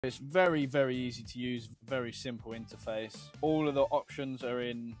It's very, very easy to use, very simple interface. All of the options are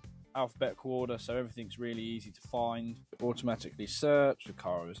in alphabetical order, so everything's really easy to find. Automatically search, the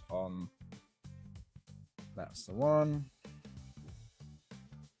car is on. That's the one.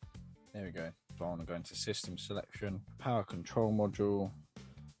 There we go. So I want to go into system selection, power control module.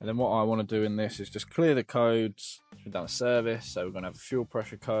 And then what I want to do in this is just clear the codes. We've done a service, so we're going to have a fuel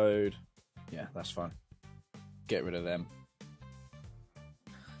pressure code. Yeah, that's fine. Get rid of them.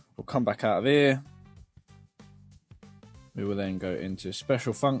 We'll come back out of here. We will then go into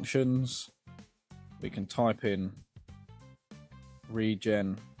special functions. We can type in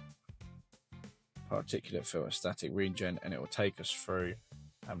regen, particulate filter, static regen, and it will take us through.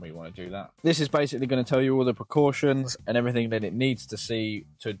 And we want to do that. This is basically going to tell you all the precautions and everything that it needs to see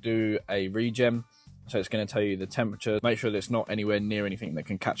to do a regen. So it's going to tell you the temperature, make sure that it's not anywhere near anything that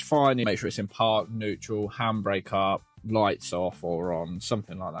can catch fire, make sure it's in park, neutral, handbrake up, lights off or on,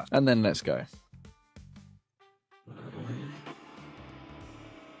 something like that. And then let's go.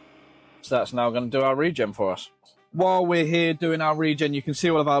 So that's now going to do our regen for us. While we're here doing our regen, you can see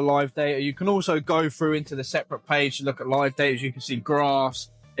all of our live data. You can also go through into the separate page to look at live data. As you can see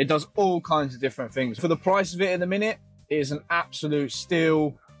graphs. It does all kinds of different things. For the price of it in the minute, it is an absolute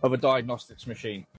steal of a diagnostics machine.